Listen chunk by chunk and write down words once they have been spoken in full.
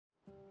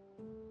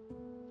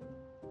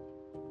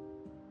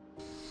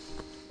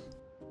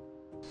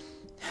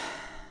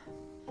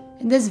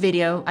In this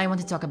video, I want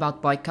to talk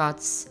about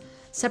boycotts,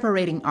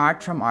 separating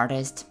art from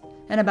artist,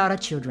 and about a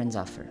children's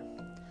author.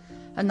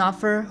 An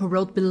author who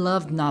wrote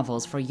beloved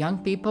novels for young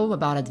people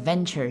about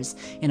adventures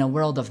in a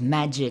world of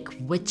magic,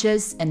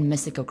 witches, and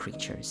mystical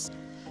creatures.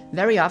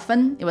 Very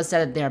often, it was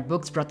said that their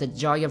books brought the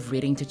joy of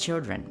reading to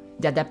children.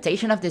 The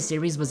adaptation of this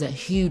series was a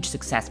huge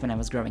success when I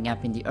was growing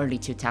up in the early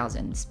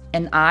 2000s,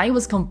 and I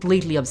was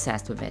completely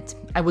obsessed with it.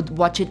 I would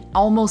watch it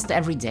almost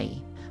every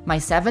day. My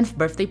 7th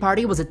birthday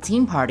party was a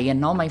theme party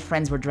and all my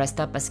friends were dressed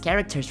up as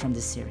characters from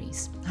this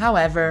series.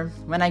 However,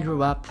 when I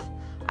grew up,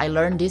 I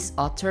learned this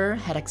author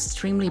had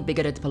extremely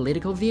bigoted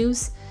political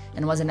views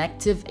and was an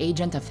active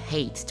agent of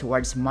hate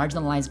towards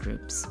marginalized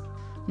groups.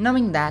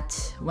 Knowing that,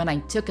 when I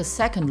took a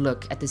second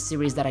look at the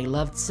series that I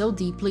loved so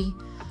deeply,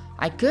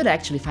 I could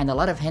actually find a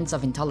lot of hints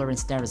of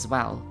intolerance there as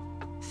well.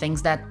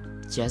 Things that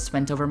just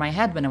went over my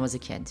head when I was a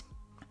kid.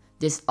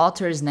 This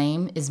author's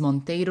name is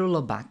Monteiro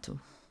Lobato.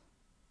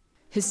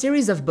 His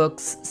series of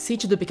books,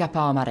 Sítio do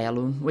Pica-Pau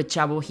Amarelo, which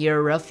I will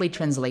here roughly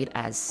translate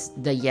as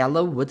The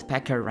Yellow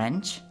Woodpecker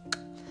Ranch,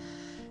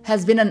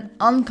 has been an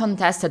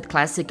uncontested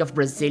classic of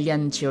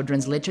Brazilian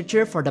children's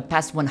literature for the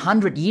past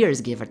 100 years,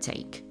 give or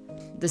take.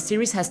 The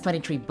series has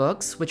 23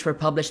 books, which were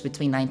published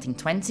between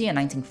 1920 and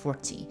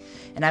 1940,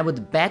 and I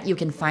would bet you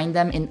can find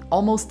them in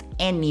almost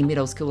any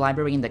middle school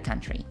library in the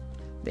country.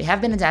 They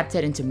have been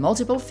adapted into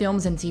multiple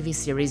films and TV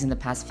series in the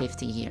past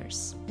 50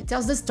 years. It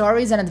tells the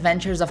stories and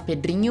adventures of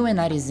Pedrinho and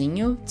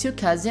Narizinho, two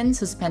cousins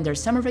who spend their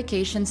summer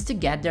vacations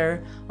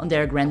together on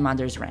their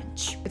grandmother's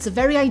ranch. It's a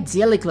very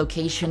idyllic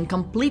location,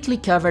 completely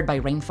covered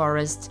by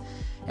rainforest,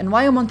 and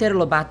while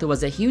Monteiro Lobato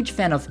was a huge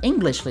fan of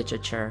English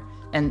literature,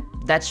 and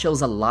that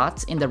shows a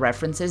lot in the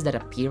references that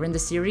appear in the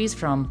series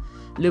from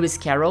Lewis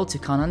Carroll to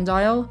Conan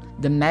Doyle,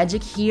 the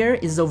magic here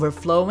is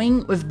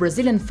overflowing with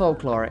Brazilian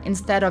folklore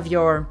instead of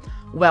your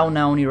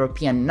well-known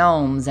European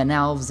gnomes and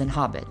elves and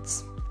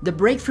hobbits. The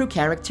breakthrough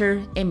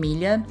character,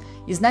 Emilia,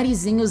 is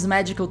Narizinho's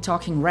magical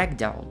talking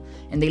ragdoll,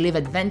 and they live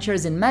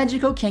adventures in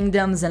magical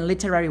kingdoms and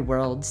literary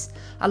worlds,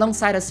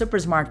 alongside a super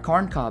smart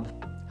corncob,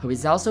 who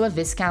is also a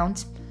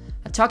viscount,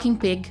 a talking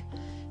pig,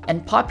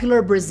 and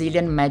popular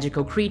Brazilian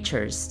magical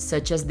creatures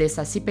such as the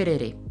Saci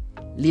Pererê.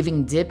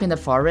 Living deep in the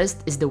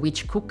forest is the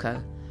witch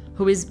Cuca,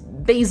 who is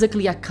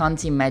basically a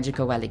cunty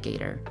magical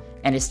alligator,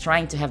 and is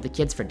trying to have the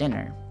kids for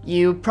dinner.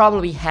 You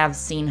probably have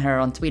seen her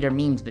on Twitter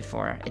memes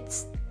before,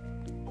 it's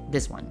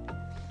this one.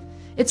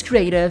 It's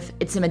creative,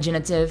 it's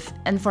imaginative,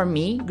 and for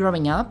me,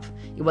 growing up,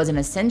 it was an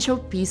essential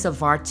piece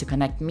of art to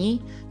connect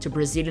me to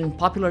Brazilian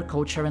popular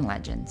culture and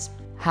legends.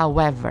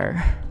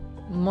 However,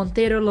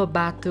 Monteiro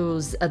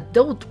Lobato's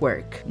adult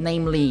work,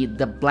 namely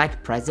The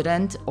Black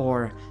President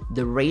or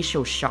The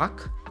Racial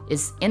Shock,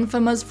 is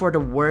infamous for the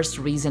worst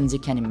reasons you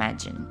can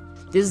imagine.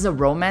 This is a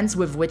romance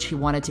with which he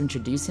wanted to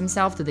introduce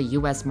himself to the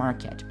US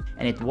market,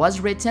 and it was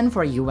written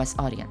for a US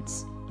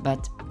audience,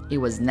 but it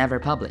was never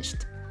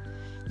published.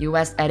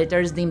 US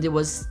editors deemed it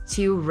was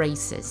too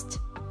racist.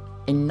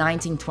 In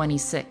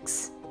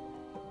 1926,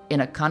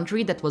 in a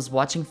country that was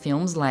watching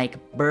films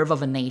like Birth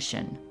of a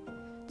Nation.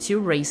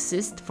 Too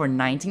racist for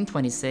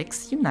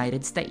 1926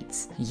 United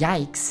States.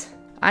 Yikes.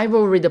 I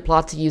will read the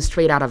plot to you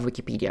straight out of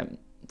Wikipedia.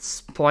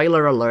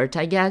 Spoiler alert,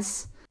 I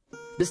guess.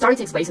 The story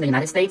takes place in the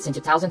United States in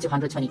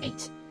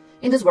 2228.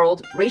 In this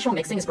world, racial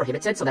mixing is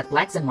prohibited so that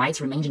blacks and whites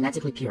remain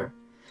genetically pure.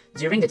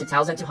 During the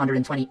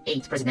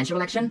 2228 presidential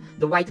election,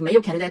 the white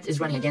male candidate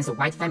is running against a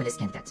white feminist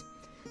candidate.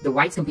 The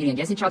whites competing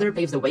against each other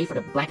paves the way for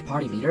the Black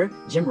Party leader,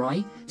 Jim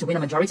Roy, to win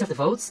a majority of the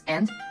votes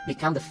and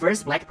become the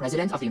first black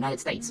president of the United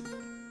States.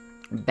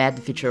 Bad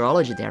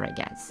futurology there, I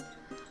guess.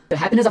 The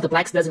happiness of the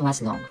blacks doesn't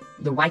last long.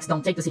 The whites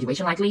don't take the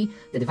situation lightly,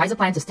 they devise a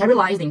plan to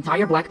sterilize the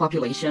entire black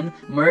population,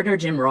 murder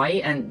Jim Roy,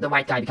 and the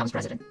white guy becomes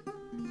president.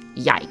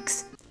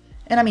 Yikes.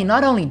 And I mean,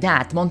 not only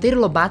that,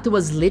 Monteiro Lobato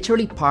was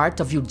literally part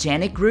of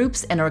eugenic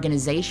groups and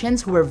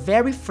organizations who were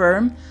very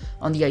firm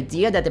on the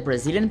idea that the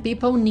Brazilian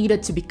people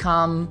needed to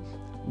become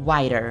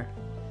whiter,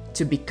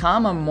 to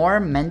become a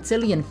more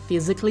mentally and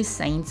physically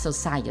sane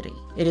society.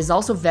 It is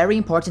also very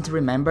important to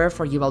remember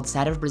for you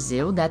outside of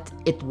Brazil that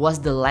it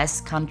was the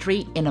last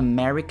country in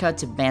America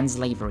to ban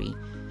slavery,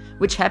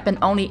 which happened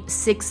only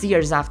 6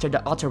 years after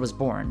the author was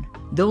born.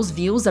 Those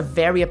views are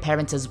very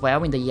apparent as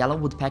well in the Yellow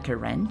Woodpecker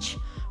Ranch,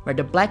 where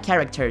the black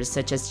characters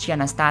such as Tia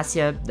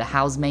Anastasia, the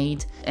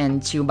housemaid,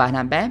 and Tio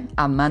Barnabé,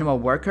 a manual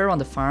worker on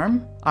the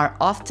farm, are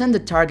often the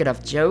target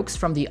of jokes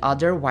from the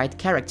other white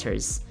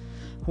characters,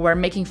 who are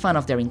making fun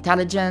of their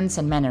intelligence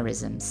and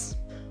mannerisms.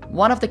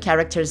 One of the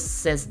characters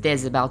says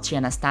this about Tia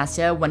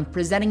Anastasia when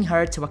presenting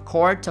her to a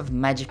court of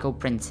magical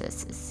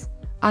princesses.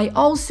 I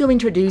also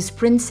introduce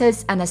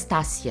Princess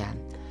Anastasia.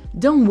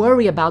 Don't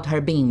worry about her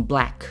being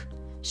black.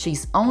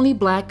 She's only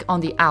black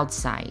on the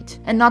outside,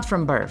 and not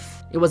from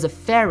birth. It was a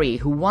fairy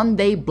who one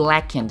day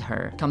blackened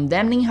her,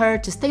 condemning her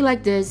to stay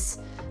like this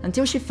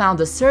until she found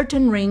a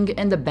certain ring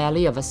in the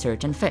belly of a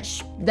certain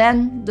fish.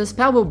 Then, the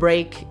spell will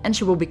break and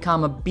she will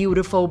become a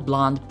beautiful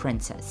blonde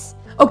princess.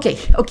 Okay,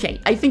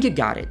 I think you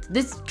got it.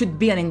 This could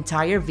be an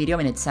entire video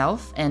in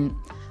itself, and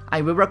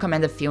I will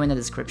recommend a few in the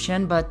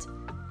description, but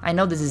I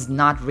know this is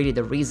not really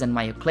the reason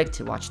why you clicked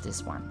to watch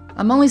this one.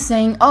 I'm only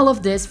saying all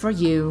of this for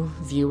you,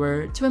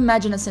 viewer, to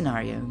imagine a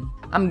scenario.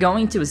 I'm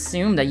going to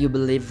assume that you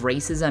believe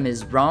racism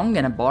is wrong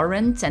and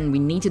abhorrent and we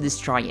need to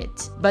destroy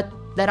it. But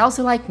that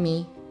also, like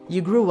me,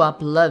 you grew up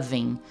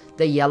loving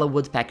the Yellow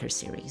Woodpecker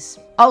series.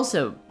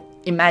 Also,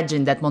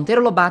 imagine that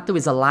Monteiro Lobato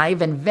is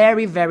alive and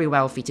very, very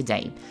wealthy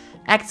today,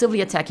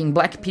 actively attacking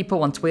black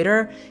people on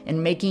Twitter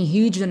and making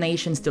huge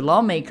donations to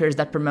lawmakers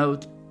that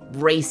promote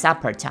race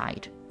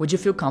apartheid. Would you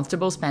feel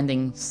comfortable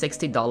spending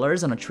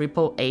 $60 on a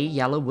AAA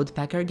Yellow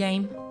Woodpecker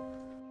game?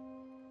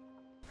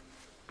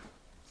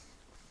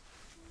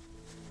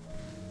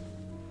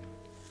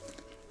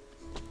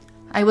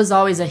 I was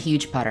always a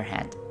huge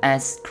Potterhead,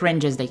 as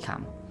cringe as they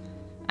come.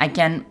 I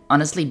can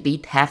honestly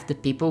beat half the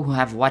people who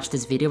have watched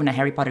this video in a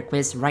Harry Potter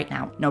quiz right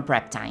now, no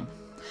prep time.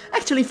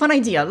 Actually, fun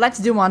idea, let's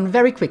do one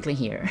very quickly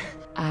here.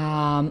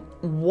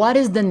 What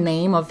is the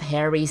name of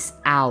Harry's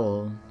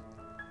owl?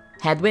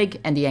 Hedwig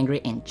and the Angry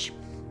Inch.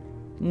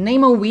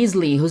 Name a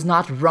Weasley who's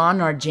not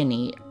Ron or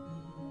Ginny.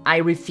 I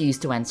refuse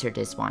to answer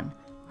this one.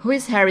 Who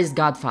is Harry's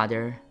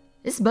godfather?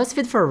 Is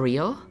BuzzFeed for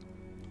real?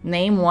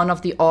 Name one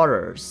of the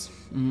Aurors.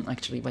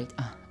 Actually, wait.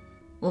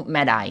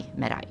 Mad-Eye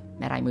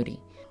Moody.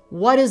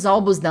 What is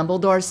Albus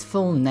Dumbledore's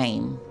full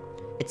name?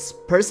 It's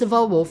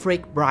Percival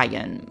Wulfric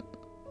Bryan.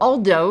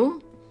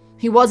 Although,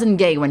 he wasn't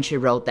gay when she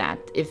wrote that.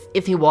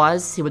 If he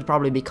was, he would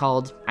probably be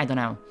called, I don't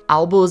know,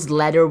 Albus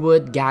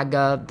Leatherwood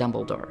Gaga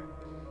Dumbledore.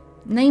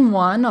 Name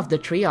one of the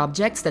 3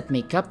 objects that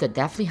make up the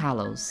Deathly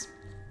Hallows.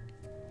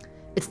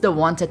 It's the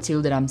one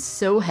tattoo that I'm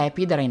so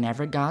happy that I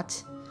never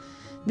got.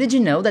 Did you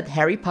know that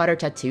Harry Potter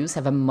tattoos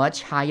have a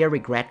much higher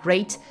regret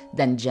rate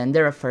than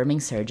gender-affirming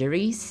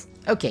surgeries?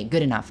 Okay,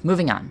 good enough,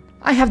 moving on.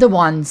 I have the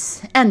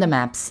wands and the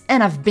maps,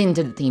 and I've been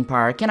to the theme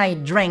park, and I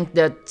drank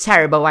the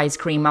terrible ice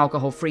cream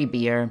alcohol-free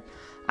beer.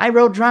 I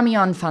wrote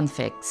Dramion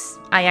fanfics.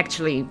 I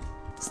actually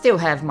still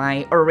have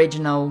my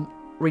original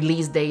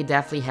release day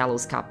Deathly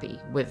Hallows copy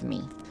with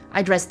me.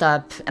 I dressed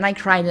up, and I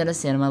cried at a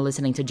cinema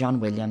listening to John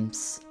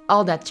Williams.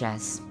 All that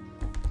jazz.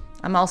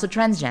 I'm also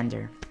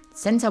transgender.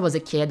 Since I was a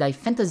kid, I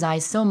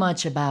fantasized so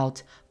much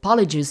about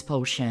Polyjuice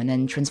Potion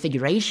and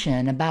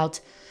Transfiguration, about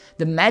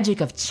the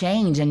magic of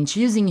change and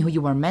choosing who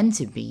you are meant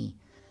to be.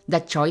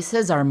 That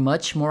choices are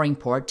much more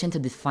important to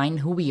define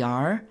who we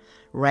are,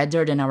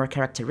 rather than our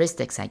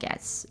characteristics, I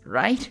guess.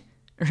 Right?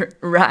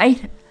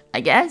 Right? I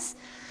guess?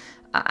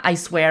 I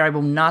swear I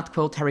will not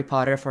quote Harry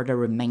Potter for the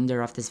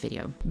remainder of this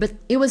video. But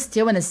it was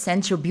still an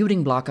essential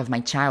building block of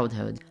my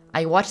childhood.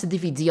 I watched the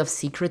DVD of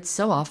Secrets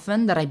so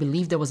often that I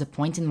believe there was a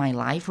point in my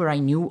life where I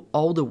knew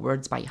all the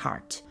words by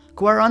heart.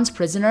 Cuarón's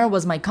Prisoner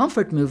was my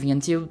comfort movie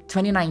until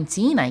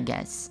 2019, I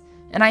guess.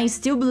 And I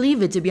still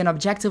believe it to be an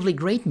objectively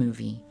great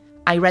movie.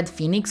 I read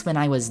Phoenix when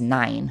I was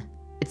 9.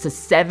 It's a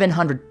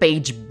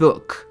 700-page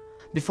book.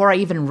 Before I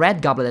even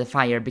read Goblet of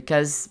Fire,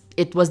 because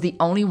it was the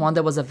only one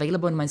that was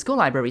available in my school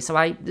library, so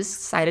I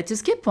decided to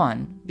skip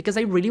one, because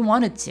I really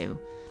wanted to.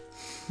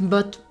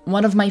 But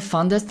one of my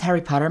fondest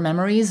Harry Potter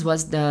memories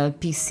was the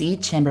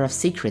PC Chamber of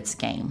Secrets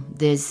game.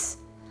 This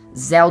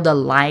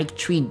Zelda-like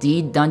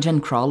 3D dungeon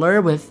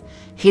crawler with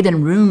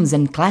hidden rooms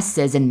and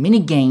classes and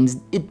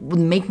minigames. It would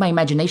make my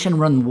imagination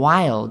run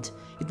wild.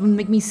 It would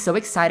make me so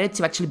excited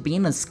to actually be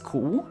in a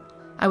school.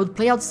 I would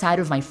play outside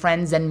with my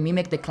friends and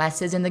mimic the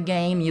classes in the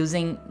game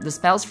using the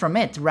spells from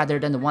it rather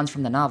than the ones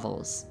from the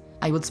novels.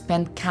 I would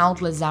spend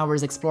countless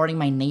hours exploring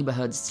my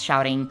neighborhoods,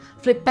 shouting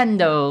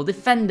Flipendo,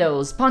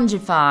 Defendo,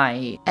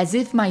 Spongify, as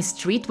if my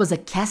street was a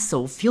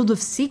castle filled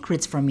with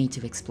secrets for me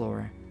to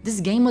explore. This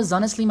game was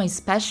honestly my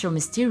special,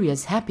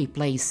 mysterious, happy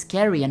place,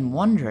 scary and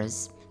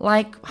wondrous.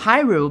 Like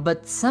Hyrule,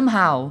 but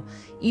somehow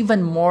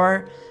even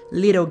more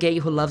little gay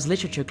who loves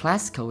literature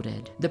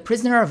class-coded. The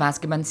Prisoner of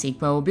Azkaban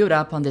sequel built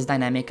up on this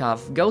dynamic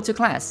of go to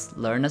class,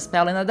 learn a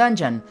spell in a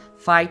dungeon,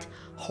 fight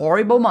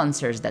horrible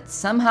monsters that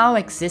somehow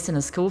exist in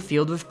a school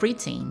filled with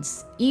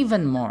preteens.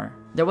 Even more,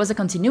 there was a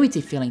continuity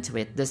feeling to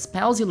it. The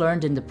spells you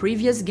learned in the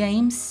previous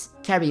games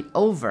carried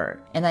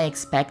over, and I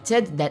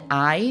expected that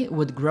I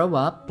would grow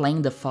up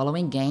playing the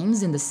following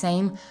games in the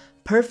same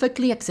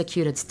perfectly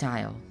executed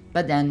style.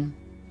 But then,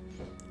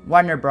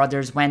 Warner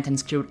Brothers went and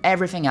screwed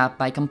everything up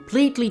by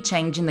completely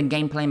changing the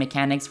gameplay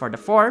mechanics for the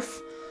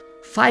 4th.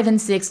 5 and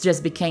 6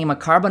 just became a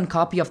carbon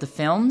copy of the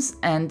films,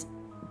 and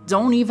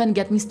don't even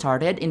get me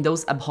started in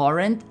those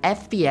abhorrent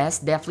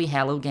FPS Deathly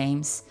Hallows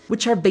games,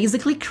 which are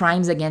basically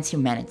crimes against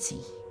humanity.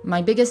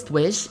 My biggest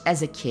wish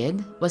as a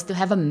kid was to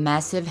have a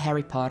massive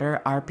Harry Potter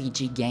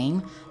RPG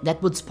game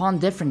that would spawn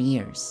different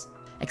years.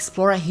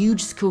 Explore a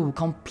huge school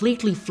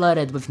completely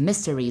flooded with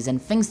mysteries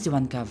and things to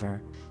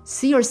uncover.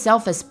 See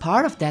yourself as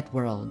part of that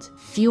world.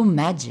 Feel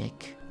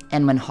magic.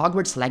 And when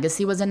Hogwarts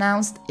Legacy was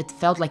announced, it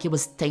felt like it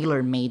was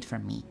tailor-made for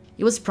me.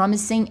 It was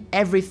promising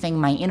everything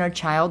my inner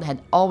child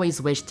had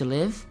always wished to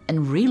live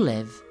and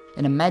relive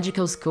in a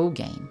magical school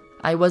game.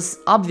 I was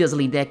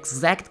obviously the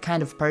exact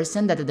kind of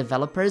person that the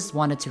developers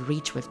wanted to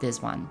reach with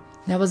this one.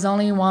 There was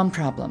only one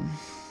problem.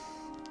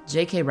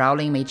 JK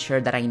Rowling made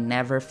sure that I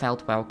never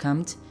felt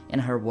welcomed in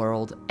her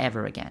world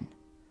ever again.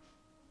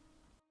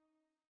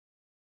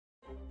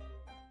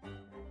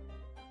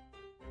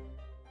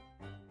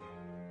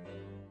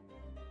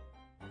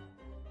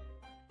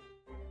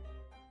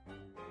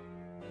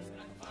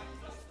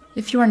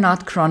 If you are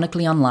not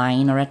chronically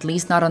online, or at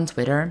least not on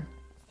Twitter,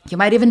 you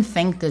might even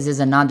think this is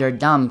another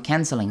dumb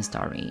canceling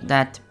story,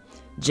 that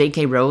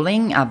JK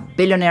Rowling, a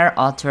billionaire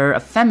author, a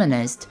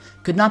feminist,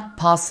 could not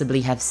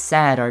possibly have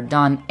said or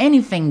done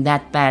anything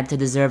that bad to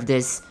deserve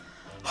this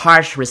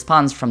harsh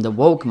response from the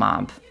woke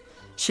mob.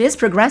 She is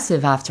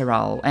progressive after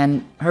all,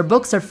 and her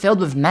books are filled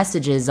with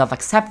messages of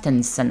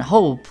acceptance and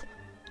hope,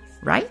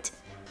 right?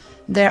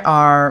 There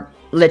are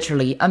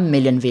literally a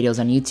million videos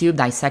on YouTube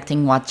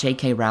dissecting what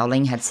JK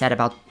Rowling had said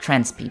about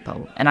trans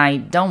people, and I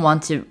don't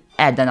want to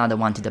add another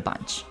one to the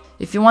bunch.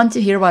 If you want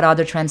to hear what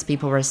other trans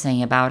people were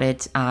saying about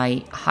it,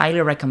 I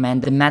highly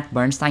recommend the Matt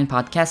Bernstein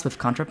podcast with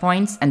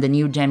ContraPoints and the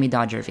new Jamie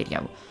Dodger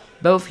video,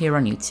 both here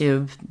on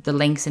YouTube, the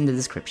link's in the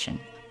description.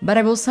 But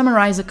I will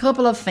summarize a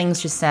couple of things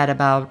she said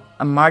about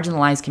a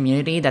marginalized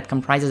community that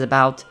comprises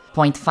about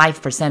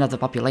 0.5% of the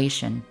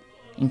population,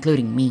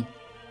 including me.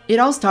 It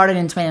all started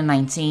in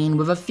 2019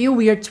 with a few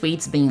weird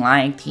tweets being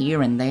liked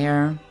here and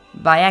there,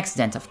 by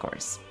accident of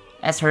course.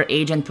 As her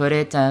agent put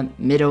it, a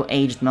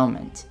middle-aged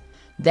moment.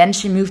 Then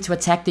she moved to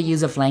attack the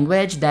use of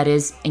language that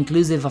is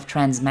inclusive of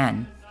trans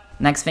men.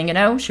 Next thing you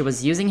know, she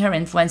was using her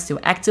influence to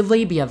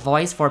actively be a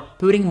voice for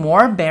putting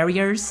more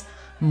barriers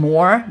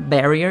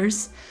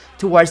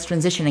towards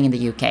transitioning in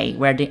the UK,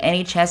 where the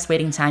NHS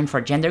waiting time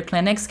for gender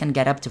clinics can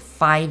get up to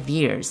 5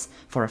 years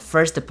for a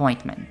first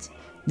appointment.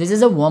 This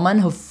is a woman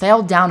who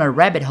fell down a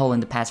rabbit hole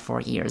in the past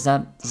 4 years,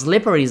 a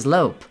slippery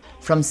slope,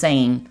 from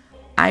saying,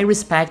 I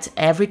respect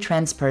every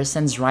trans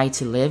person's right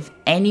to live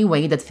any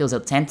way that feels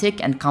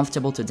authentic and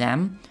comfortable to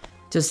them,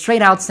 to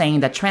straight out saying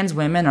that trans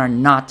women are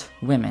not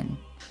women.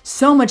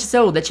 So much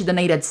so that she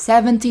donated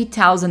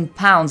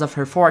 £70,000 of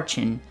her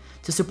fortune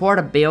to support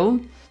a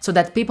bill so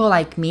that people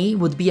like me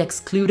would be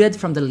excluded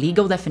from the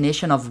legal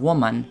definition of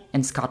woman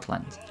in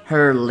Scotland.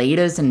 Her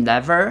latest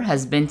endeavor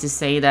has been to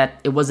say that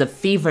it was a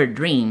fever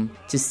dream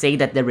to say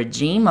that the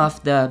regime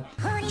of the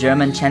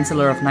German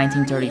Chancellor of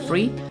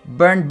 1933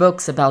 burned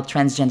books about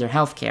transgender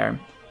healthcare,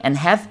 and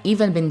have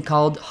even been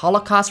called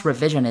Holocaust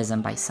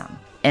revisionism by some.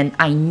 And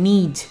I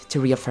need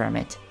to reaffirm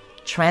it.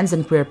 Trans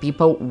and queer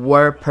people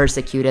were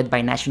persecuted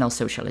by National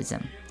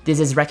Socialism. This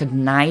is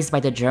recognized by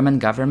the German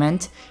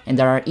government, and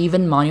there are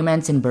even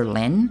monuments in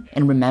Berlin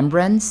in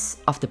remembrance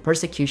of the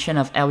persecution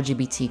of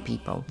LGBT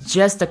people,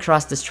 just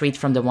across the street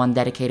from the one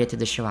dedicated to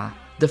the Shoah.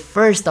 The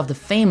first of the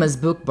famous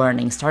book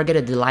burnings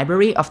targeted the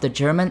library of the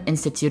German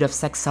Institute of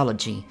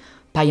Sexology,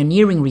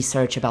 pioneering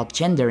research about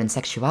gender and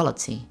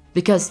sexuality.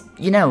 Because,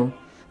 you know,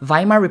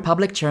 Weimar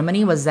Republic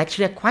Germany was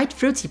actually a quite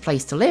fruity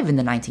place to live in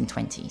the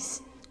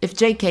 1920s. If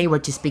JK were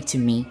to speak to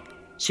me,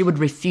 she would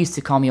refuse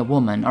to call me a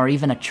woman or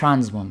even a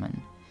trans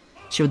woman.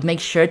 She would make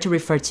sure to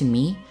refer to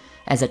me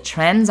as a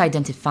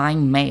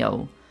trans-identifying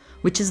male,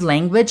 which is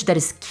language that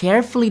is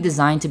carefully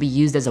designed to be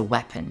used as a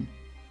weapon,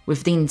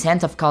 with the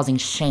intent of causing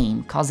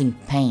shame, causing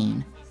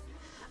pain.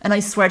 And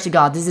I swear to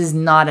God, this is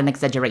not an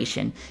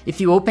exaggeration.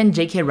 If you open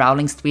JK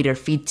Rowling's Twitter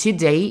feed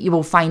today, you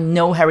will find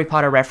no Harry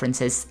Potter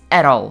references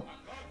at all.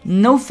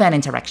 No fan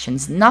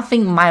interactions,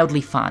 nothing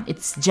mildly fun,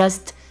 it's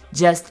just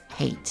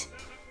hate.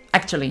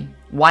 Actually,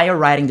 while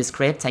writing the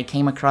script, I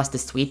came across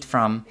this tweet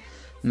from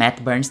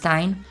Matt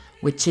Bernstein,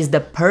 which is the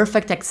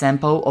perfect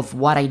example of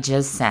what I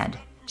just said.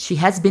 She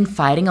has been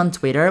fighting on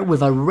Twitter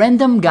with a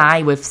random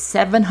guy with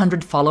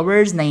 700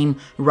 followers named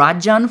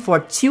Rajan for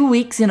 2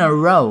 weeks in a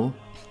row.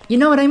 You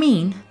know what I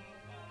mean?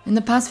 In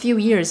the past few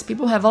years,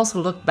 people have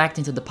also looked back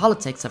into the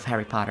politics of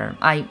Harry Potter.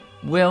 I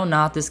will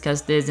not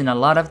discuss this in a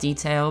lot of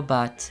detail,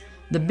 but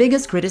the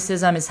biggest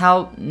criticism is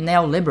how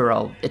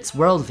neoliberal its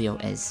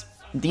worldview is.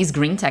 These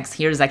green text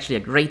here is actually a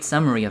great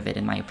summary of it,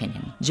 in my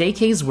opinion.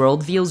 JK's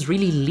worldviews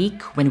really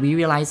leak when we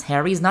realize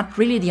Harry is not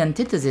really the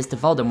antithesis to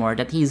Voldemort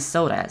that he is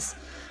sold as,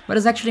 but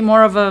is actually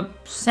more of a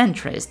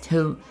centrist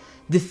who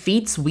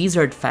defeats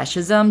wizard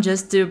fascism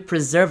just to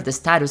preserve the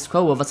status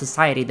quo of a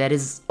society that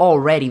is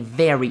already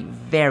very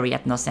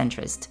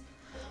ethnocentrist.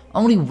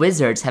 Only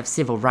wizards have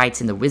civil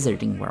rights in the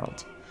wizarding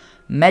world.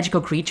 Magical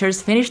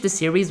creatures finish the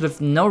series with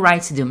no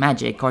right to do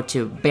magic or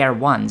to bear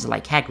wands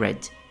like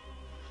Hagrid.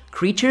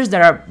 Creatures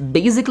that are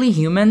basically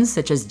humans,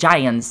 such as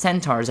giants,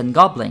 centaurs, and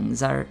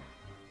goblins, are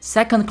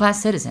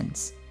second-class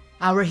citizens.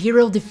 Our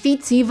hero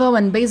defeats evil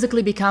and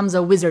basically becomes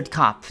a wizard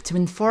cop to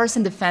enforce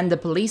and defend the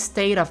police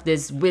state of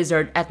this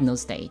wizard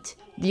ethno-state.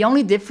 The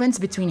only difference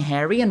between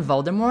Harry and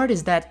Voldemort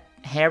is that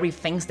Harry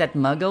thinks that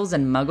muggles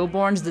and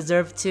muggleborns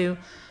deserve to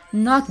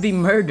not be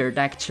murdered,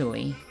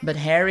 actually. But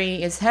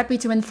Harry is happy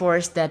to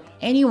enforce that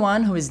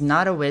anyone who is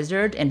not a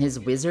wizard in his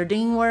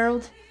wizarding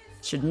world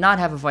should not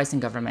have a voice in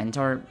government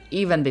or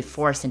even be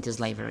forced into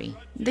slavery.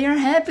 They are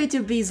happy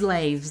to be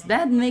slaves,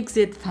 that makes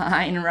it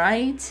fine,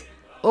 right?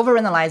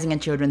 Overanalyzing a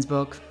children's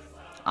book?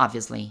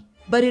 Obviously.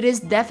 But it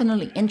is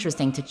definitely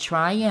interesting to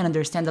try and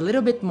understand a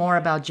little bit more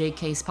about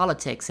JK's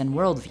politics and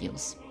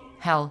worldviews.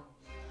 Hell,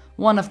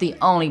 one of the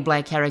only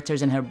black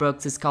characters in her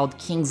books is called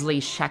Kingsley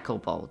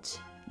Shacklebolt.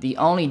 The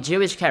only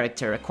Jewish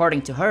character,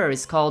 according to her,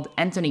 is called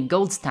Anthony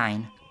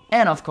Goldstein.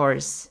 And of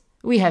course,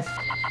 we have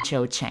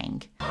Cho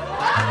Chang.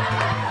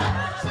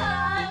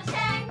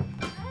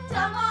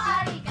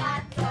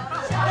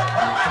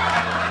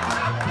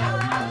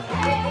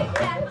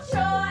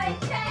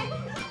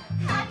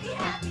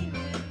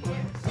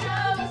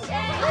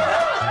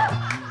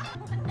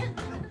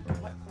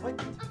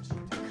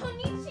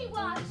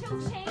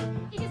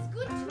 It is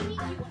good to meet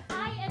you.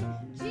 I am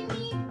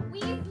Ginny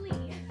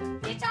Weasley.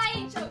 Bitch, I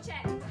ain't Cho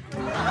Chang.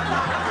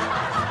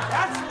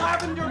 That's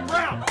Lavender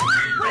Brown.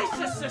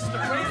 Racist, sister.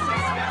 Racist.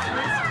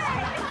 Yes,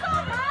 It's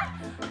all right.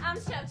 I'm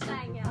Cho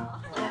Chang,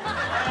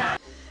 y'all.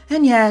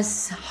 And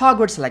yes,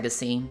 Hogwarts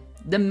Legacy.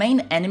 The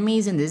main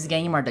enemies in this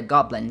game are the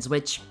goblins,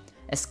 which,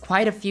 as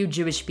quite a few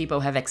Jewish people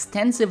have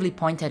extensively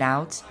pointed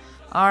out,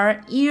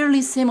 are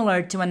eerily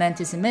similar to an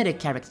anti-Semitic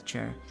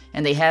caricature.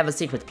 And they have a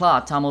secret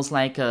plot, almost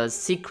like a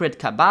secret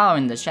cabal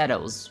in the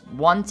shadows,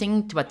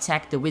 wanting to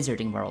attack the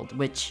wizarding world,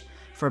 which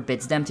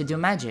forbids them to do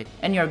magic.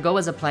 And your goal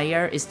as a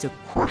player is to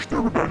crush their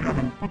rebellion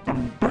and put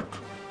them back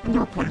in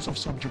their place of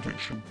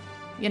subjugation.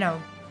 You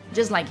know,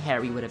 just like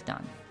Harry would have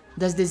done.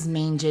 Does this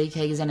mean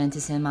JK is an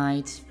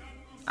anti-Semite?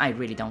 I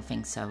really don't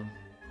think so.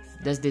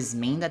 Does this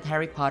mean that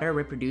Harry Potter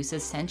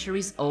reproduces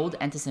centuries-old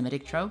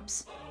anti-Semitic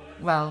tropes?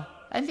 Well,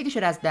 I think you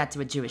should ask that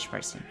to a Jewish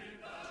person.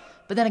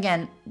 But then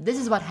again, this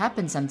is what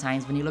happens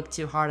sometimes when you look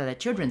too hard at a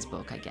children's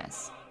book, I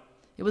guess.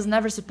 It was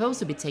never supposed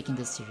to be taken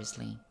this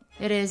seriously.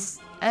 It is,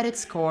 at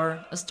its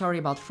core, a story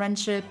about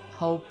friendship,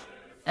 hope,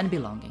 and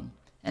belonging.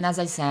 And as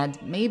I said,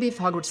 maybe if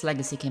Hogwarts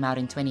Legacy came out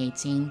in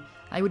 2018,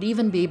 I would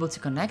even be able to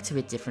connect to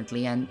it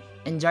differently and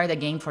enjoy the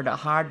game for the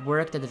hard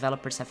work the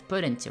developers have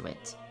put into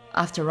it.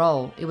 After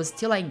all, it was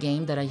still a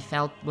game that I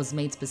felt was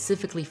made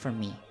specifically for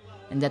me,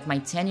 and that my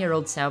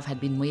 10-year-old self had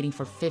been waiting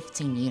for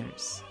 15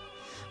 years.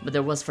 But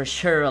there was for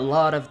sure a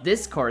lot of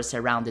discourse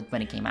around it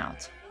when it came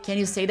out. Can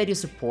you say that you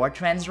support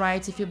trans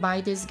rights if you buy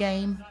this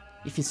game?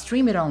 If you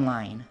stream it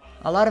online?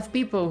 A lot of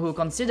people who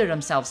consider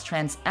themselves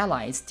trans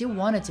allies still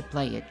wanted to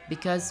play it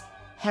because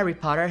Harry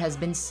Potter has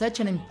been such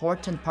an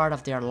important part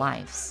of their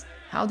lives.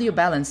 How do you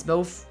balance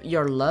both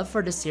your love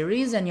for the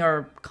series and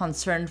your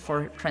concern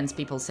for trans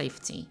people's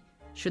safety?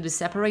 Should we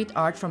separate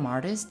art from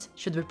artist?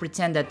 Should we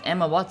pretend that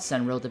Emma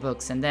Watson wrote the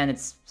books and then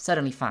it's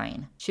suddenly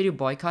fine? Should you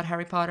boycott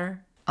Harry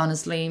Potter?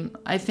 Honestly,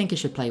 I think you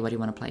should play what you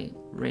want to play,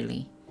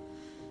 really.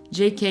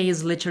 JK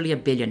is literally a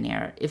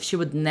billionaire. If she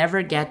would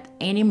never get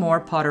any more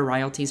Potter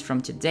royalties from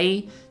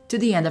today to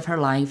the end of her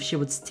life, she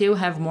would still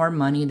have more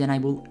money than I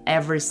will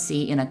ever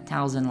see in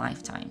 1,000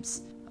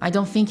 lifetimes. I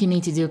don't think you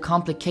need to do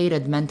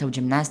complicated mental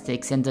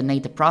gymnastics and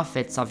donate the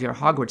profits of your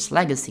Hogwarts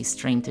Legacy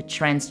stream to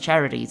trans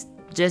charities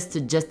just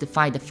to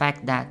justify the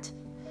fact that,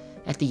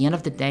 at the end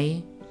of the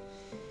day,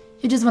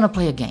 you just want to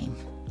play a game.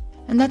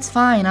 And that's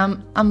fine,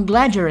 I'm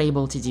glad you're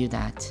able to do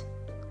that.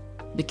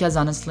 Because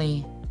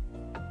honestly,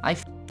 I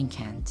f***ing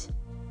can't.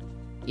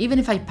 Even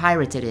if I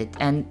pirated it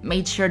and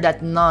made sure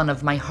that none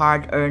of my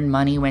hard-earned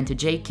money went to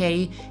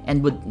JK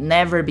and would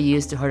never be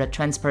used to hurt a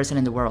trans person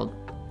in the world,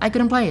 I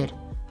couldn't play it.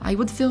 I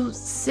would feel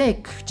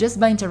sick just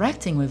by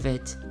interacting with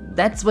it.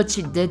 That's what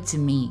she did to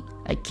me.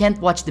 I can't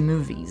watch the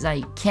movies,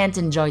 I can't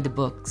enjoy the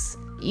books.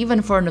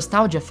 Even for a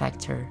nostalgia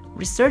factor,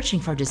 researching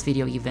for this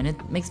video even,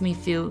 it makes me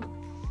feel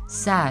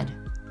sad,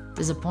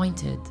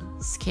 disappointed,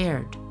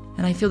 scared.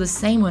 And I feel the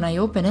same when I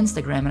open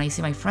Instagram and I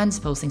see my friends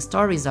posting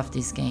stories of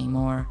this game,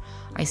 or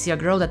I see a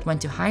girl that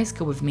went to high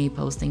school with me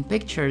posting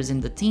pictures in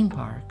the theme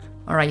park.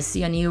 Or I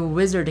see a new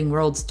Wizarding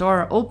World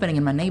store opening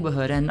in my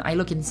neighborhood and I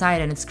look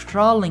inside and it's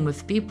crawling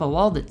with people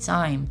all the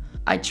time.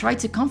 I try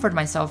to comfort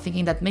myself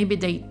thinking that maybe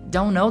they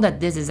don't know that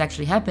this is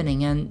actually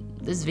happening, and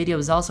this video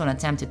is also an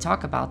attempt to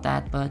talk about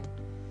that, but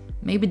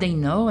maybe they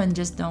know and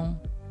just don't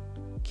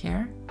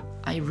care?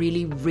 I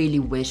really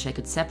wish I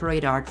could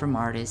separate art from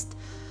artist,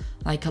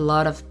 like a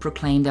lot of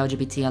proclaimed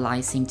LGBT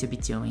allies seem to be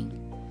doing.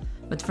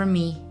 But for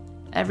me,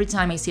 every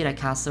time I see that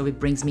castle, it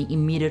brings me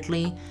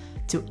immediately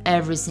to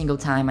every single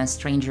time a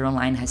stranger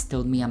online has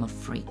told me I'm a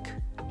freak,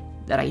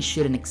 that I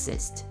shouldn't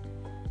exist,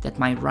 that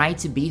my right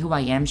to be who I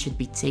am should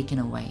be taken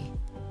away.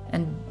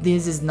 And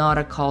this is not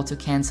a call to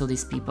cancel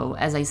these people.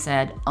 As I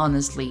said,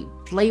 honestly,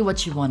 play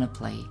what you want to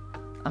play.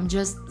 I'm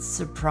just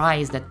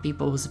surprised that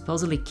people who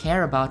supposedly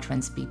care about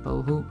trans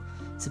people, who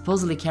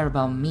supposedly care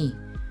about me,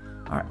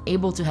 are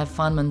able to have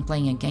fun when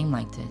playing a game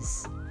like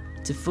this,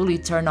 to fully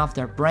turn off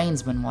their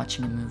brains when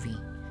watching a movie,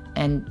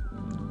 and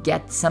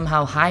get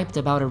somehow hyped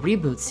about a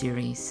reboot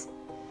series.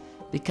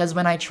 Because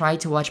when I try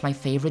to watch my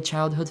favorite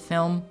childhood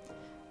film,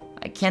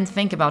 I can't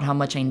think about how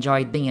much I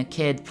enjoyed being a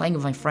kid, playing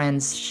with my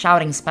friends,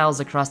 shouting spells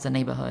across the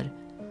neighborhood.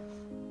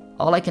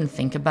 All I can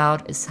think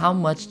about is how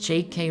much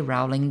JK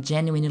Rowling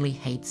genuinely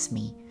hates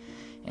me,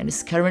 and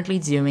is currently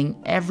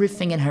doing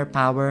everything in her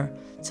power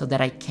so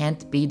that I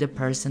can't be the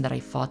person that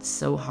I fought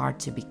so hard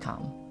to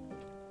become.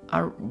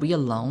 Are we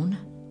alone?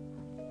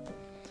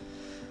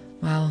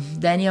 Well,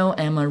 Daniel,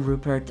 Emma,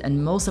 Rupert,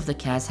 and most of the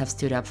cast have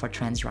stood up for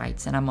trans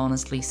rights, and I'm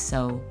honestly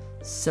so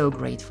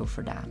grateful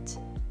for that.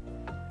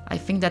 I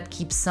think that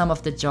keeps some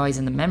of the joys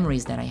and the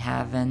memories that I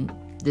have, and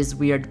this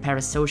weird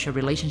parasocial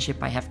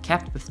relationship I have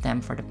kept with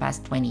them for the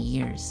past 20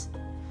 years.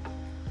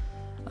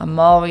 I'm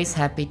always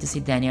happy to see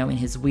Daniel in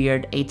his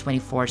weird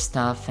A24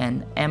 stuff,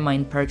 and Emma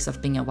in Perks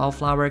of Being a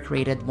Wallflower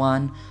created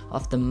one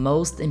of the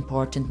most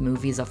important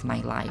movies of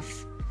my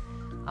life.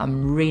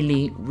 I'm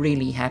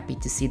really happy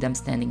to see them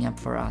standing up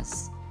for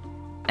us.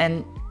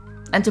 And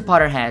to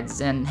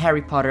Potterheads and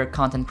Harry Potter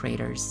content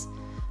creators,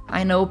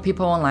 I know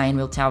people online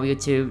will tell you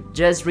to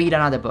just read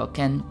another book,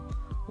 and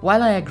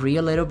while I agree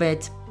a little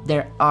bit,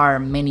 there are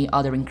many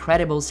other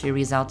incredible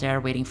series out there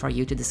waiting for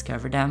you to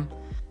discover them.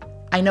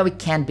 I know it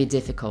can be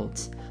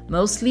difficult,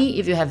 mostly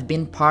if you have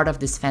been part of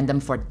this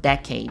fandom for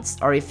decades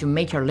or if you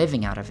make your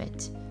living out of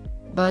it.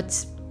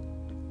 But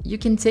you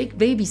can take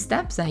baby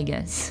steps, I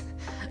guess.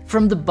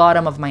 From the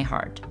bottom of my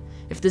heart,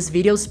 if this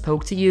video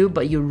spoke to you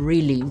but you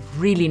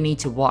really need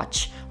to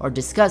watch or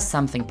discuss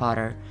something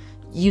Potter,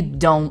 you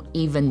don't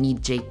even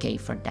need JK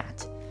for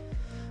that.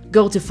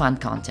 Go to fun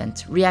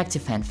content, react to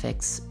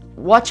fanfics,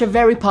 watch a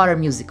Harry Potter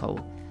musical.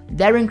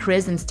 Darren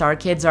Criss and Star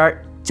Kids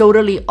are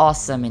totally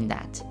awesome in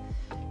that.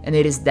 And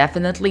it is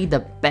definitely the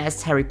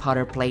best Harry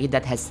Potter play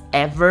that has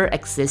ever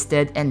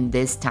existed in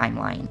this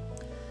timeline.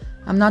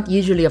 I'm not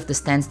usually of the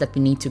stance that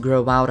we need to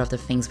grow out of the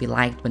things we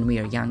liked when we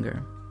were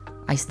younger.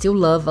 I still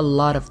love a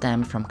lot of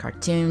them, from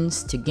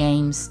cartoons to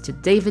games to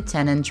David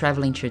Tennant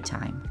traveling through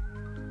time.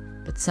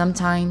 But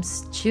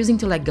sometimes, choosing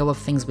to let go of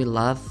things we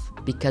love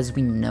because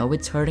we know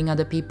it's hurting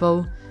other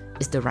people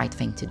is the right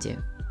thing to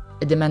do.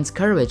 It demands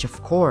courage,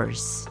 of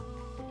course.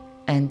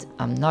 And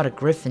I'm not a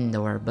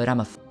Gryffindor, but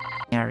I'm a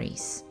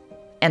Aries.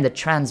 And a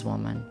trans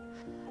woman.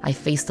 I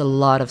faced a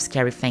lot of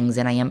scary things,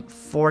 and I am,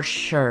 for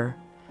sure,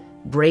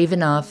 brave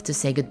enough to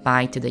say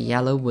goodbye to the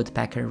Yellow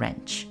Woodpecker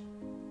Ranch.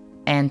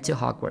 And to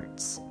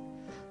Hogwarts.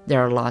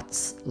 There are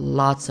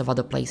lots of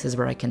other places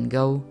where I can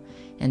go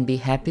and be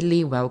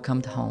happily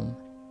welcomed home.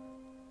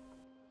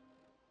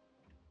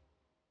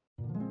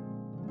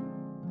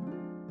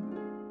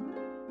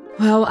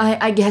 Well,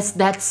 I guess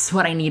that's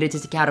what I needed to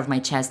take out of my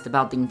chest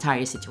about the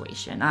entire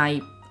situation. I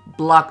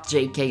blocked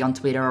JK on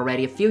Twitter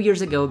already a few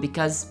years ago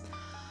because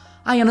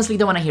I honestly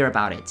don't want to hear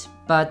about it.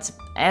 But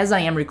as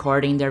I am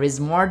recording, there is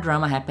more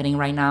drama happening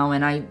right now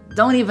and I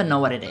don't even know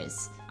what it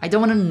is. I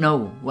don't want to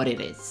know what it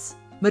is.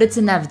 But it's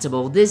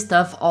inevitable, this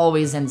stuff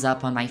always ends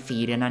up on my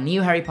feed, and a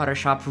new Harry Potter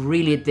shop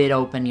really did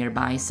open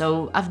nearby,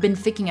 so I've been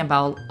thinking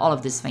about all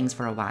of these things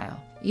for a while.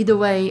 Either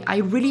way, I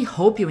really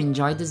hope you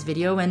enjoyed this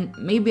video and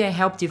maybe I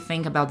helped you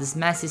think about this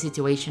messy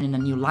situation in a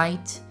new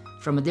light,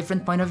 from a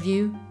different point of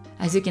view.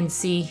 As you can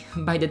see,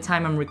 by the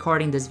time I'm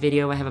recording this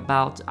video I have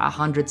about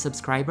 100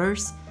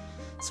 subscribers,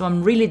 so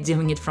I'm really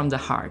doing it from the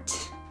heart.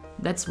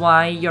 That's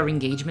why your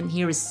engagement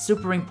here is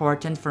super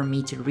important for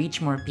me to reach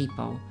more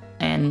people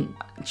and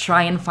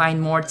try and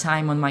find more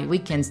time on my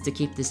weekends to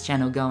keep this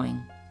channel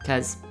going,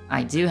 cause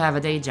I do have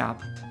a day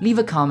job. Leave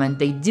a comment,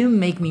 they do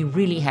make me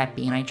really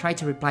happy and I try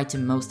to reply to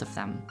most of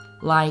them.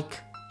 Like,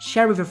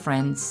 share with your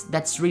friends,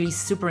 that's really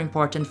super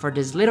important for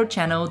this little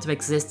channel to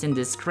exist in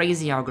this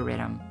crazy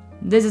algorithm.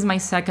 This is my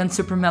second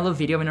super mellow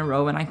video in a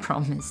row and I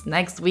promise,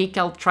 next week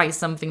I'll try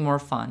something more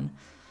fun.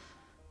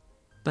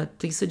 But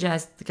please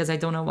suggest, because I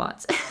don't know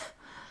what.